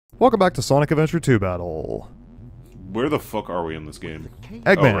Welcome back to Sonic Adventure 2 Battle. Where the fuck are we in this game?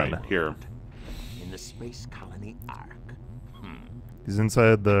 Eggman. Oh, right, here. In the space colony Ark. He's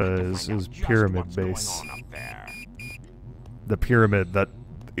inside his pyramid base. The pyramid that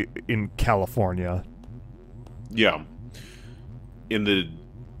in California. Yeah.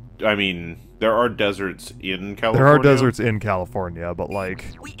 I mean, there are deserts in California. There are deserts in California, but like...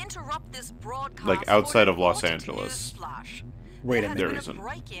 We interrupt this broadcast like outside of Los important Angeles. newsflash. Wait a There minute. There has been isn't.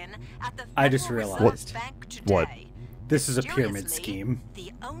 break-in at the I just Federal realized. Reserve Bank today. What? This is a pyramid Mysteriously, scheme.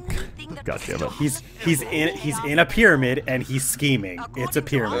 the only thing that God damn it. He's in a pyramid and he's scheming. It's a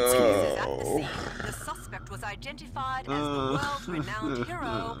pyramid scheme. The suspect was identified as the world-renowned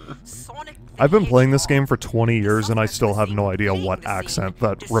hero, Sonic the I've been playing this Hedgehog. game for 20 years and I The still have suspect no was idea seen what fleeing the accent scene,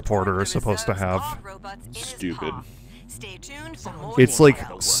 that reporter destroying is supposed to the have. reserve's guard robots in his Stupid. path. Stay tuned for more It's like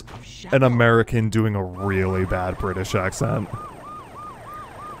details. an American doing a really bad British accent.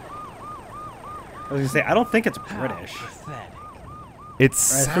 I was gonna say I don't think it's British. It I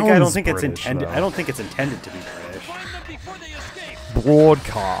sounds don't think it's British, intended. though. I don't think it's intended to be British.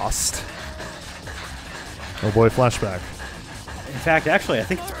 Broadcast. Oh boy, flashback. In fact, actually, I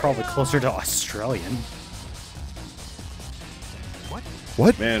think it's probably closer to Australian.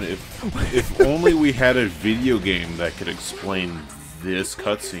 What? Man, if only we had a video game that could explain this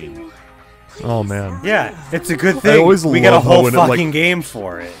cutscene. Oh man. Yeah, it's a good thing. always We got a love how whole when it, like- fucking game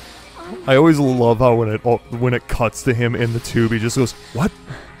for it. I always love how when it cuts to him in the tube, he just goes, "What?"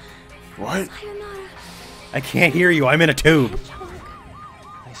 What? I can't hear you. I'm in a tube.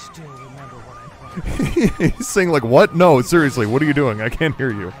 I still remember what I promised. He's saying like, "What? No, seriously, what are you doing? I can't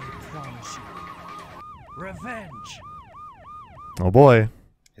hear you." Promise you. Revenge. Oh boy,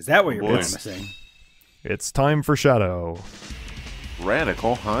 Is that what you're Boy. promising? it's time for Shadow.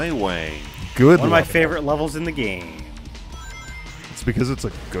 Radical Highway. Good. One of my level. favorite levels in the game. It's because it's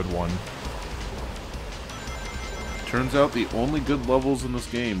a good one. Turns out the only good levels in this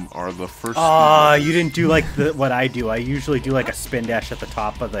game are the first. You didn't do like what I do. I usually do like a spin dash at the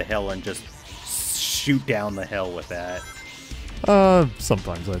top of the hill and just shoot down the hill with that.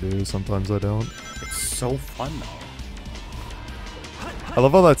 Sometimes I do, sometimes I don't. It's so fun though. I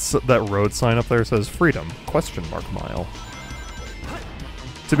love how that road sign up there says "Freedom?" Mile.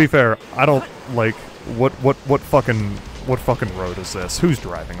 To be fair, I don't like what fucking road is this? Who's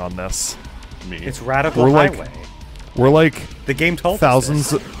driving on this? Me. It's Radical We're like- Highway. We're like The game told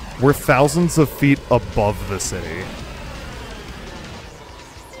thousands. us this. We're thousands of feet above the city.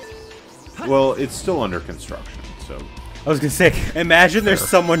 Well, it's still under construction, so. I was gonna say, imagine there's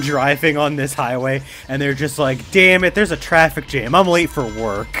someone driving on this highway and they're just like, "Damn it, there's a traffic jam. I'm late for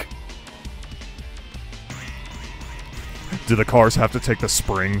work." Do the cars have to take the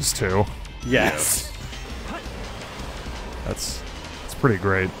springs too? Yes. That's pretty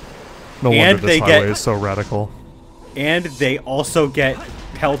great. No And wonder they this highway get- is so radical. And they also get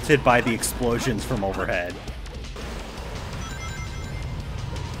pelted by the explosions from overhead.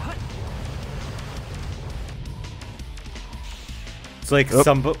 It's like Oop.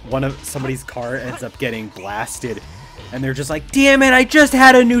 somebody's car ends up getting blasted, and they're just like, "Damn it! I just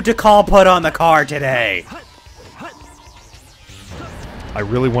had a new decal put on the car today." I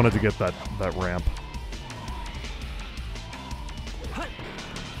really wanted to get that ramp.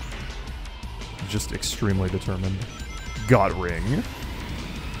 Just extremely determined. Got ring.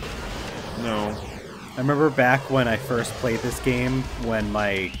 No. I remember back when I first played this game, when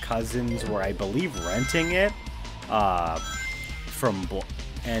my cousins were, I believe, renting it,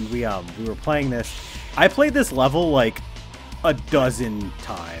 and we were playing this. I played this level like a dozen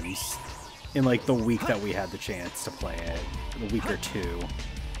times in like the week that we had the chance to play it, a week or two.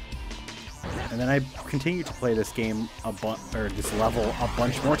 And then I continued to play this game this level a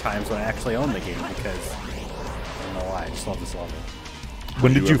bunch more times when I actually owned the game because I don't know why, I just love this level.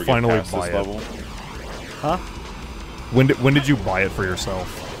 When did you ever get finally past buy this it? level? Huh? When did you buy it for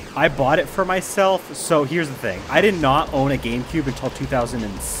yourself? I bought it for myself, so here's the thing. I did not own a GameCube until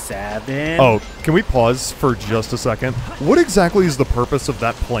 2007. Oh, can we pause for just a second? What exactly is the purpose of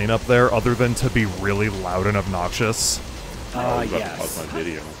that plane up there other than to be really loud and obnoxious? I was about to yes. pause my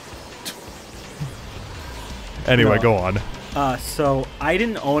video. Anyway, No. go on. So I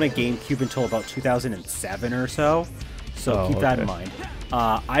didn't own a GameCube until about 2007 or so. So Oh, keep that in okay. mind.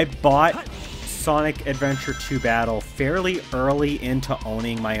 I bought Sonic Adventure 2 Battle fairly early into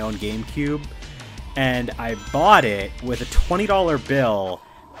owning my own GameCube, and I bought it with a $20 bill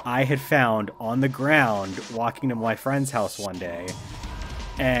I had found on the ground walking to my friend's house one day.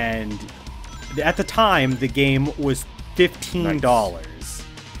 And at the time, the game was $15.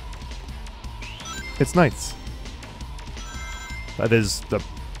 It's nice. That is the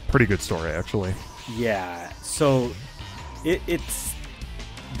Pretty good story, actually. Yeah, so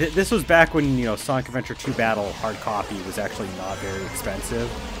this was back when, you know, Sonic Adventure 2 Battle hard copy was actually not very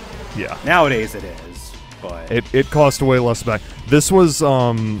expensive. Yeah. Nowadays it is, but... It cost way less back. This was,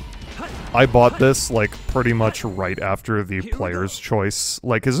 I bought this, like, pretty much right after the Player's Choice.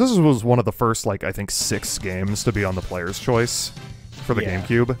 Like, because this was one of the first, like, I think 6 games to be on the Player's Choice for the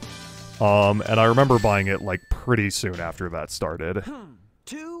GameCube. And I remember buying it, like, pretty soon after that started.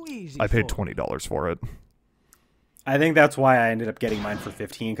 Too easy. I paid $20 for it. I think that's why I ended up getting mine for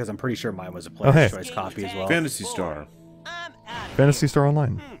 $15, because I'm pretty sure mine was a Player's Choice copy as well. Phantasy Star. Phantasy Star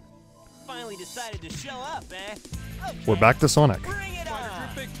Online. Finally decided to show up, eh? Okay, We're back to Sonic. bring it on.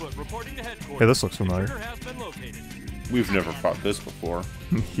 Hey, this looks familiar. We've never fought this before.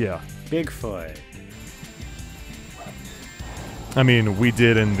 Yeah. Bigfoot. I mean, we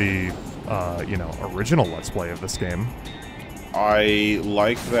did in the, you know, original Let's Play of this game. I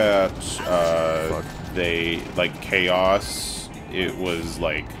like that they, like, Chaos, it was,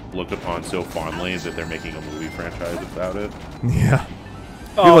 like, looked upon so fondly that they're making a movie franchise about it. Yeah.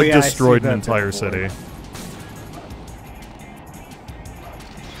 Oh, He, like, yeah, I destroyed see an that entire before. city.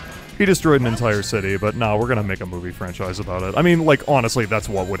 He destroyed an entire city, but no, we're gonna make a movie franchise about it. I mean, like, honestly, that's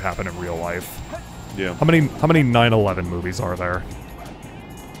what would happen in real life. Yeah. How many 9/11 movies are there?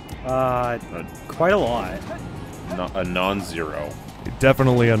 Quite a lot. A non-zero.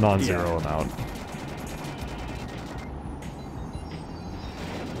 Definitely a non-zero amount.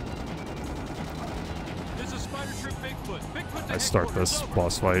 I start this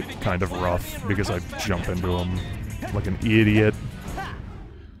boss fight kind of rough because I jump into him like an idiot.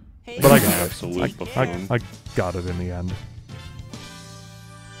 But I got it. Absolute buffoon. I got it in the end.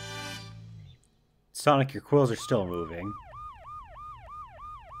 Sonic, your quills are still moving.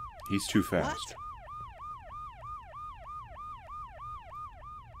 He's too fast.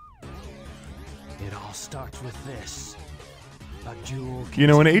 It all starts with this. A jewel. You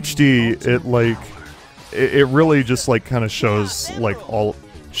know, in HD, it like it really just like kind of shows like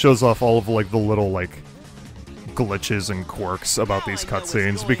shows off all of like the little like glitches and quirks about these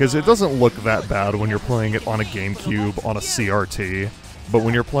cutscenes, because it doesn't look that bad when you're playing it on a GameCube on a CRT, but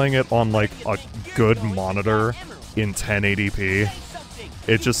when you're playing it on like a good monitor in 1080p,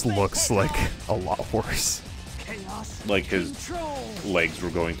 it just looks like a lot worse. Like his legs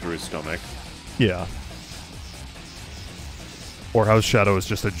were going through his stomach. Yeah. Or how Shadow is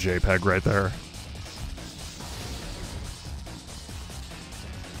just a JPEG right there.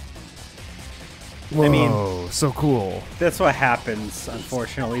 Whoa, I mean, so cool. that's what happens,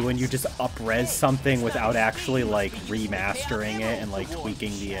 unfortunately, when you just up-res something without actually, like, remastering it and, like,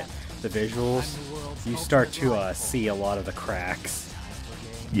 tweaking the visuals. You start to see a lot of the cracks.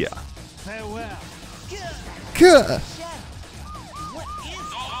 Yeah. Farewell. Gah!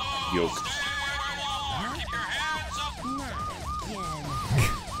 Yoke.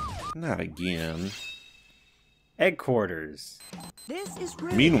 Not again. Headquarters. This is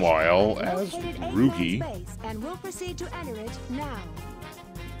Meanwhile, as Rugi, and we'll proceed to enter it now.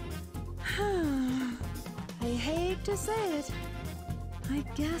 I hate to say it. I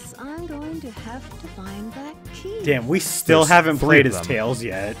guess I'm going to have to find that key. Damn, we still There's haven't 3 played of as them. Tails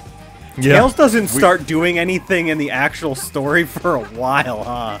yet. Yeah. Tails doesn't start doing anything in the actual story for a while,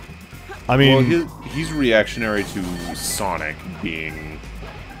 huh? I mean, well, he's reactionary to Sonic being,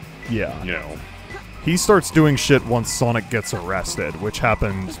 yeah. you know, He starts doing shit once Sonic gets arrested, which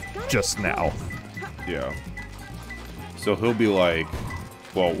happened just now. yeah. So he'll be like,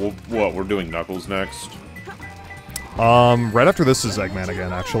 well, what, we're doing Knuckles next? Right after this is Eggman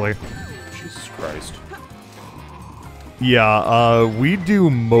again, actually. Jesus Christ. Yeah, we do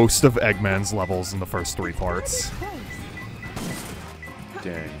most of Eggman's levels in the first 3 parts.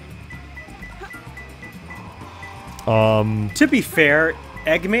 Dang. To be fair,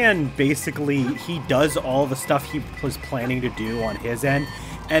 Eggman basically, he does all the stuff he was planning to do on his end,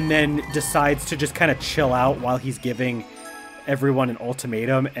 and then decides to just kind of chill out while he's giving everyone an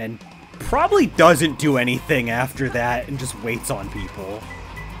ultimatum, and probably doesn't do anything after that and just waits on people.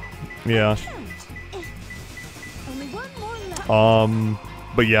 Yeah. Only one more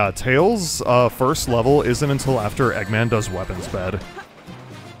left. But yeah, Tails' first level isn't until after Eggman does Weapons Bed.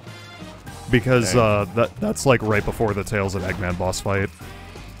 Because, that's like right before the Tails and Eggman boss fight.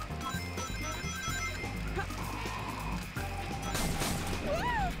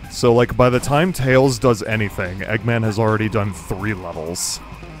 So, like, by the time Tails does anything, Eggman has already done 3 levels.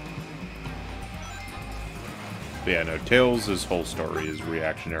 But yeah, no, Tails' whole story is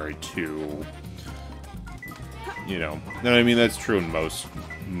reactionary to, you know, no, I mean, that's true in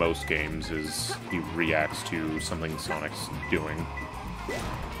most games, is he reacts to something Sonic's doing.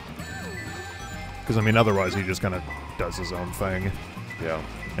 Because, I mean, otherwise he just kind of does his own thing Yeah.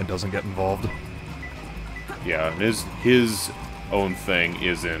 and doesn't get involved. Yeah, and his own thing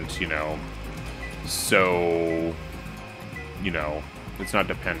isn't, you know, so, you know, it's not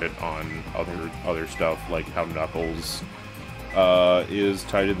dependent on other stuff like how Knuckles is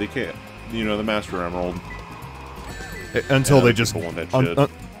tied to the Master Emerald. Until they just just want that shit.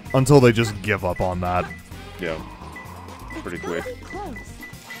 until they just give up on that. Yeah, pretty quick. Close.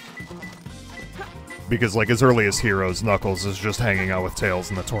 Because, like, as early as Heroes, Knuckles is just hanging out with Tails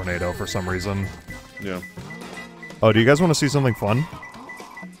in the tornado for some reason. Yeah. Oh, do you guys want to see something fun?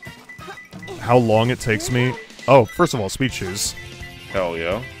 How long it takes me... Oh, first of all, speed shoes. Hell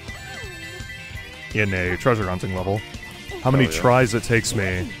yeah. In a treasure hunting level. How many Oh, yeah. tries it takes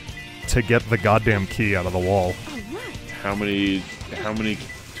me to get the goddamn key out of the wall. How many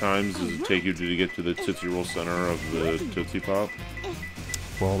times does it take you to get to the Tootsie Roll center of the Tootsie Pop?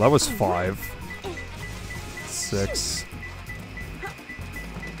 Well, that was 5. 6.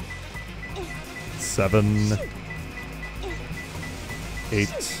 7.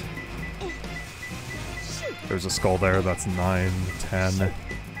 8. There's a skull there, that's 9, 10,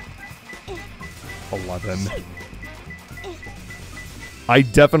 11. I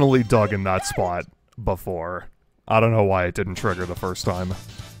definitely dug in that spot before. I don't know why it didn't trigger the first time.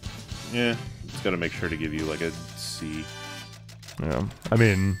 Yeah, it's gotta make sure to give you like a C. Yeah, I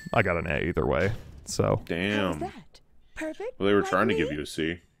mean, I got an A either way, so. How's Damn. that? Perfect. Well, they were like trying to me? give you a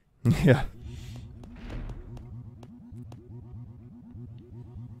C. Yeah.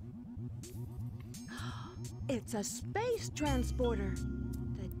 It's a space transporter.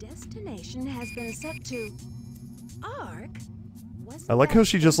 The destination has been set to Ark. I like how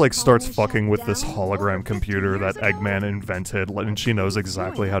she just, like, starts fucking with this hologram computer that Eggman invented, and she knows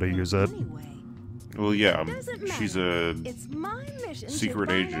exactly how to use it. Well, yeah, Doesn't she's matter. a It's my mission to secret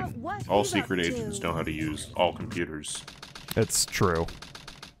find out agent. what All he's secret up agents to. know how to use all computers. It's true.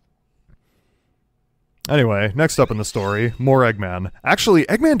 Anyway, next up in the story, more Eggman. Actually,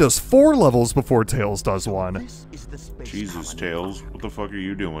 Eggman does 4 levels before Tails does 1. Jesus, Tails, what the fuck are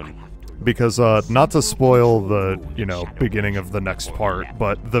you doing? Because, not to spoil the, you know, beginning of the next part,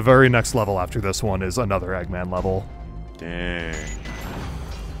 but the very next level after this one is another Eggman level. Dang.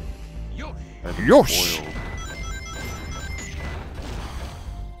 I've been Yosh! spoiled.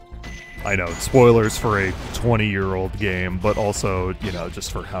 I know, spoilers for a 20-year-old game, but also, you know,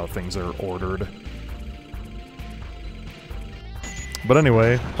 just for how things are ordered. But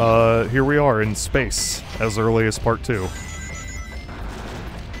anyway, here we are in space, as early as part 2.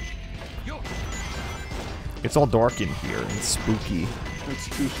 It's all dark in here and spooky. That's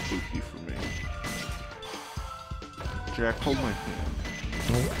too spooky for me. Jack, hold my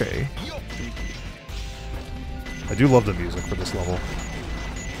hand. Okay. I do love the music for this level.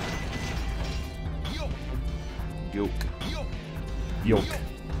 Yoke. Yoke.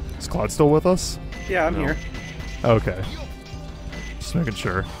 Is Cloud still with us? Yeah, I'm No. here. Okay. Just making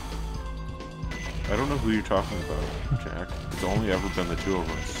sure. I don't know who you're talking about, Jack. It's only ever been the two of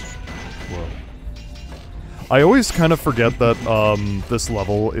us. Whoa. I always kind of forget that this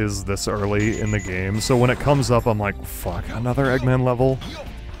level is this early in the game, so when it comes up, I'm like, fuck, another Eggman level?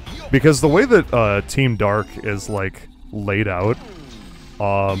 Because the way that Team Dark is, like, laid out,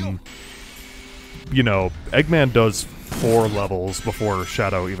 you know, Eggman does 4 levels before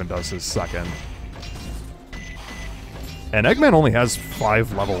Shadow even does his second. And Eggman only has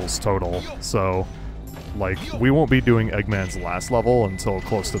 5 levels total, so, like, we won't be doing Eggman's last level until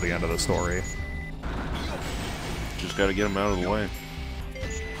close to the end of the story. Just gotta get him out of the way.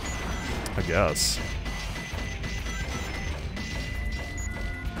 I guess.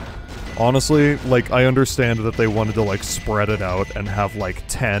 Honestly, like, I understand that they wanted to, like, spread it out and have, like,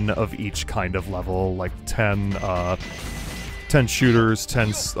 10 of each kind of level, like, 10 shooters,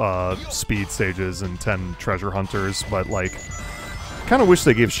 10 speed stages, and 10 treasure hunters, but, like, kind of wish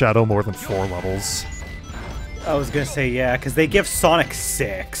they gave Shadow more than 4 levels. I was gonna say, yeah, because they give Sonic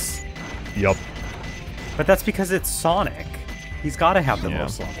 6. Yup. But that's because it's Sonic. He's gotta have the Yeah.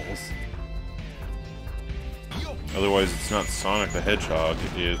 most levels. Otherwise, it's not Sonic the Hedgehog,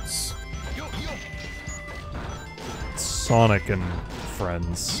 it's Sonic and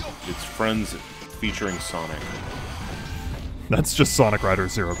Friends. Friends featuring Sonic. That's just Sonic Rider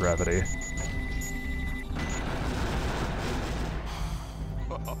Zero Gravity.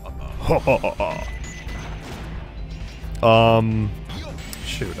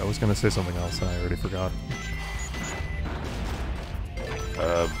 Shoot, I was gonna say something else and I already forgot.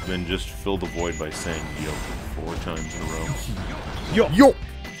 Then just fill the void by saying yoke 4 times in a row. Yo!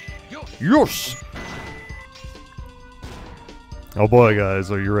 Yes! Oh boy,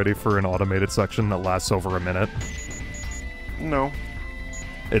 guys, are you ready for an automated section that lasts over a minute? No.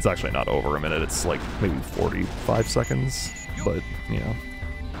 It's actually not over a minute, it's like maybe 45 seconds, but, you know.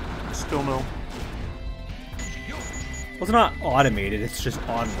 Still no. Well, it's not automated, it's just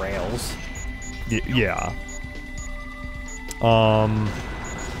on rails. Yeah. I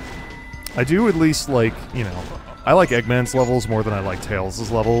do at least like, you know, I like Eggman's levels more than I like Tails'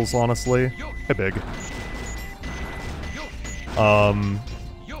 levels, honestly. Hey, Big.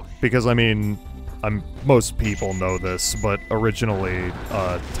 Because, I mean, most people know this, but originally,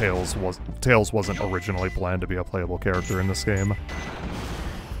 Tails wasn't originally planned to be a playable character in this game.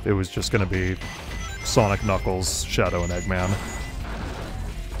 It was just gonna be Sonic, Knuckles, Shadow, and Eggman.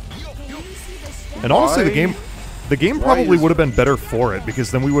 And honestly, the game probably would have been better for it,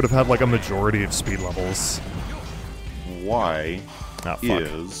 because then we would have had, like, a majority of speed levels. Why Ah, fuck.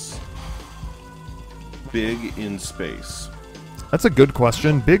 is Big in space? That's a good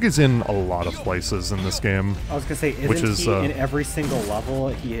question. Big is in a lot of places in this game. I was gonna say, Which isn't is, he in every single level?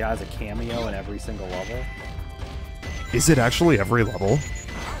 He has a cameo in every single level. Is it actually every level?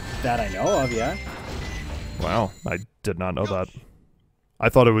 That I know of, yeah. Wow, I did not know that. I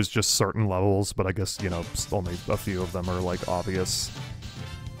thought it was just certain levels, but I guess, you know, only a few of them are, like, obvious.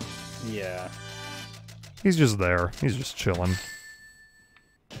 Yeah. He's just there. He's just chilling.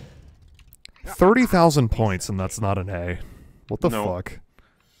 30,000 points, and that's not an A. What the No. fuck?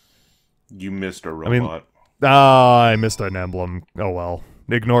 You missed a mean- robot. Ah, I missed an emblem. Oh well.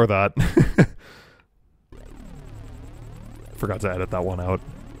 Ignore that. Forgot to edit that one out.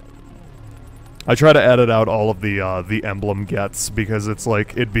 I try to edit out all of the emblem gets, because it's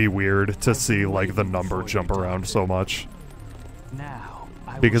like, it'd be weird to see, like, the number jump around so much. Now,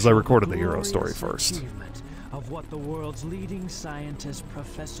 Because I will show recorded the the hero story glorious first. achievement of what the world's leading scientist,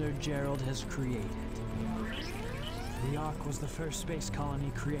 Professor Gerald, has created. The Ark was the first space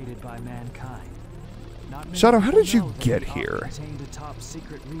colony created by mankind. Not many Shadow, how people did you know that get the Ark here? contained a top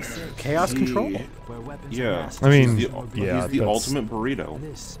secret research Chaos control? where weapons Yeah. of mass I mean, destruction were yeah, He's the that's- ultimate burrito.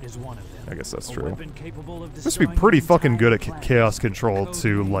 This is one of them. I guess that's A true. weapon capable of Must be destroying pretty an fucking good entire at planet. chaos control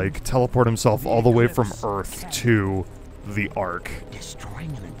to, like, teleport himself all the way from Earth to the Ark.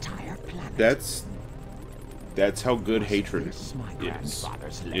 Destroying an entire planet. That's how good hatred This is my is.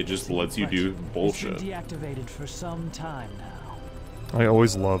 grandfather's It just legacy. lets you do It's been bullshit. deactivated for some time now. I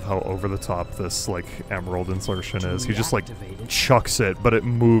always love how over the top this, like, emerald insertion is. He just, like, chucks it, but it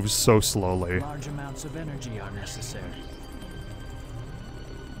moves so slowly. Large amounts of energy are necessary.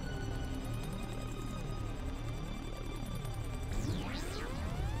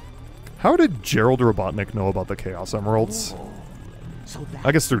 How did Gerald Robotnik know about the Chaos Emeralds? So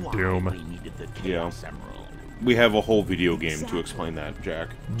I guess they're that's why Doom. we needed the Chaos Emerald. We have a whole video game to explain that, Jack.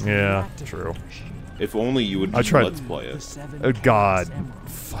 Yeah, true. If only you would I tried- let's play The it. 7 Oh, Chaos God.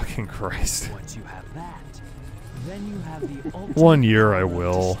 Emeralds. Fucking Christ. Once you have that, then you have the ultimate One year I power of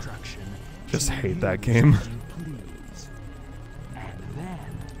will. destruction Just to hate that use game. as you please. And then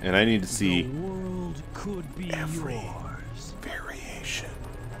And I need to the see world could be yours. variation.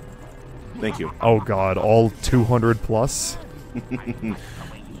 Thank you. Oh god, all 200 plus?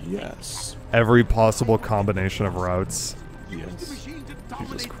 Yes. Every possible combination of routes. Yes.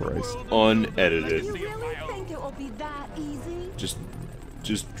 Jesus Christ. Unedited. You really think it will be that easy?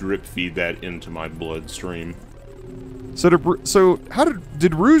 Just drip feed that into my bloodstream. So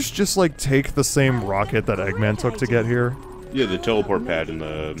did Rouge just, like, take the same rocket that Eggman took to get here? Yeah, the teleport pad in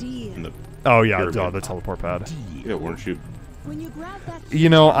the Oh yeah, Pyramid. duh, the teleport pad. yeah, weren't you? When you grab that You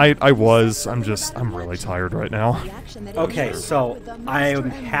know, I'm really tired right now. Okay, so I am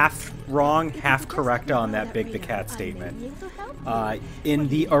half wrong, half correct on that Big the Cat statement. In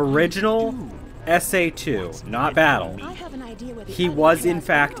the original SA2, not Battle, he was in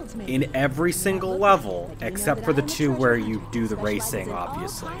fact in every single level except for the two where you do the racing,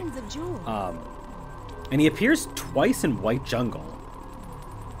 obviously. And he appears twice in White Jungle.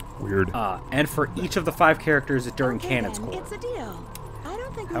 Weird. And for each of the 5 characters during Canon's Core. It's a deal. I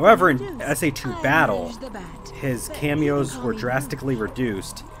don't think we However, can in reduce. SA2 I Battle, hedged the bet. his But cameos you can were call me drastically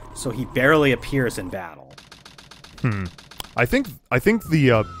reduced, so he barely appears in Battle. I think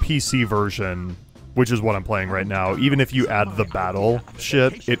the PC version, which is what I'm playing right now, even if you add the battle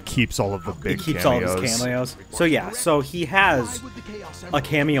shit, it keeps all of the He big keeps cameos. all of his cameos. So yeah, so he has a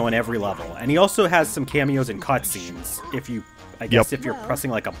cameo in every level, and he also has some cameos in cutscenes. If you, I guess, if you're pressing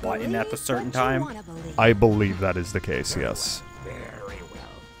like a button at a certain time. I believe that is the case, yes.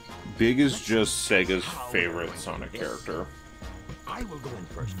 Big is just Sega's favorite Sonic character. I will go in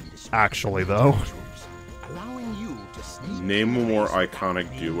first and destroy Actually, though. allowing you to sneak Name a more iconic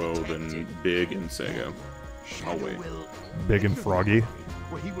duo than Big and Sega. Shadow wait. will... Big and froggy.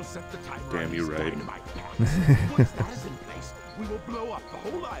 Where he will set the timer Damn, on you his right. dynamite pack. Once that is in place, we will blow up the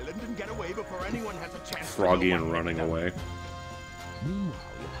whole island and get away before anyone has a chance Froggy to know and what running hit them. away. Meanwhile,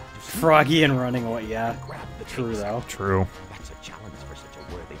 you'll have to Froggy and running away. Yeah, grab the true case. though. True. That's a challenge for such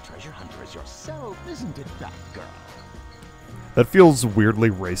a worthy treasure hunter as yourself, isn't it, that girl? That feels weirdly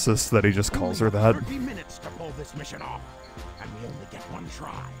racist that he just calls her Only that. 30 minutes to pull this mission off, and we only get one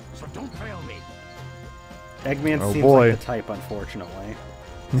try, so don't fail me. Eggman Oh, seems boy. like the type, unfortunately.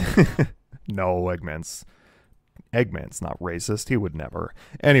 No, Eggman's not racist. He would never.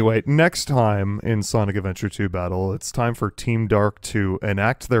 Anyway, next time in Sonic Adventure 2 Battle, it's time for Team Dark to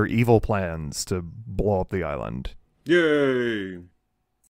enact their evil plans to blow up the island. Yay!